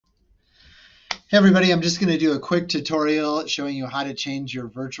Hey everybody, I'm just going to do a quick tutorial showing you how to change your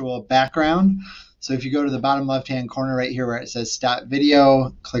virtual background. So if you go to the bottom left-hand corner right here where it says Stop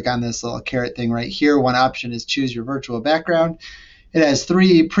Video, click on this little caret thing right here. One option is choose your virtual background. It has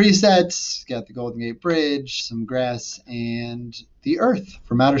 3 presets. Got the Golden Gate Bridge, some grass, and the Earth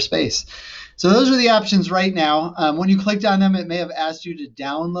from outer space. So those are the options right now. When you clicked on them, it may have asked you to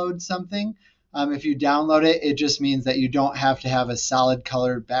download something. If you download it, it just means that you don't have to have a solid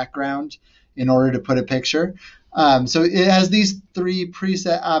colored background in order to put a picture. So it has these 3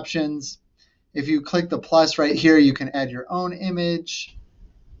 preset options. If you click the plus right here, you can add your own image.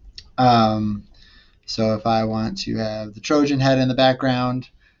 So if I want to have the Trojan head in the background,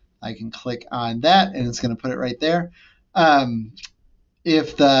 I can click on that and it's going to put it right there.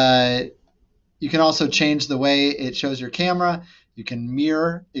 You can also change the way it shows your camera. You can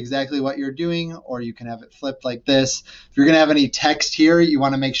mirror exactly what you're doing, or you can have it flipped like this. If you're going to have any text here, you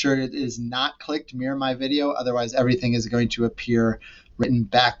want to make sure it is not clicked mirror my video. Otherwise, everything is going to appear written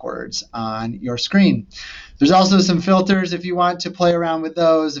backwards on your screen. There's also some filters if you want to play around with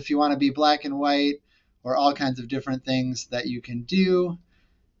those, if you want to be black and white, or all kinds of different things that you can do.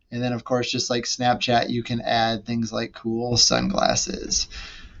 And then, of course, just like Snapchat, you can add things like cool sunglasses.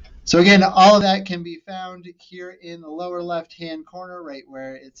 So again, all of that can be found here in the lower left-hand corner, right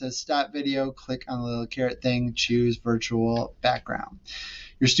where it says Stop Video. Click on the little caret thing, choose Virtual Background.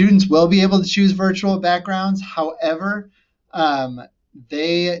 Your students will be able to choose virtual backgrounds. However,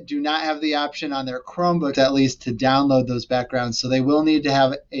 they do not have the option on their Chromebooks, at least, to download those backgrounds. So they will need to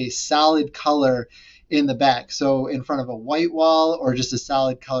have a solid color in the back. So in front of a white wall or just a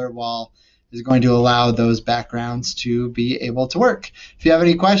solid color wall is going to allow those backgrounds to be able to work. If you have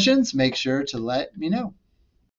any questions, make sure to let me know.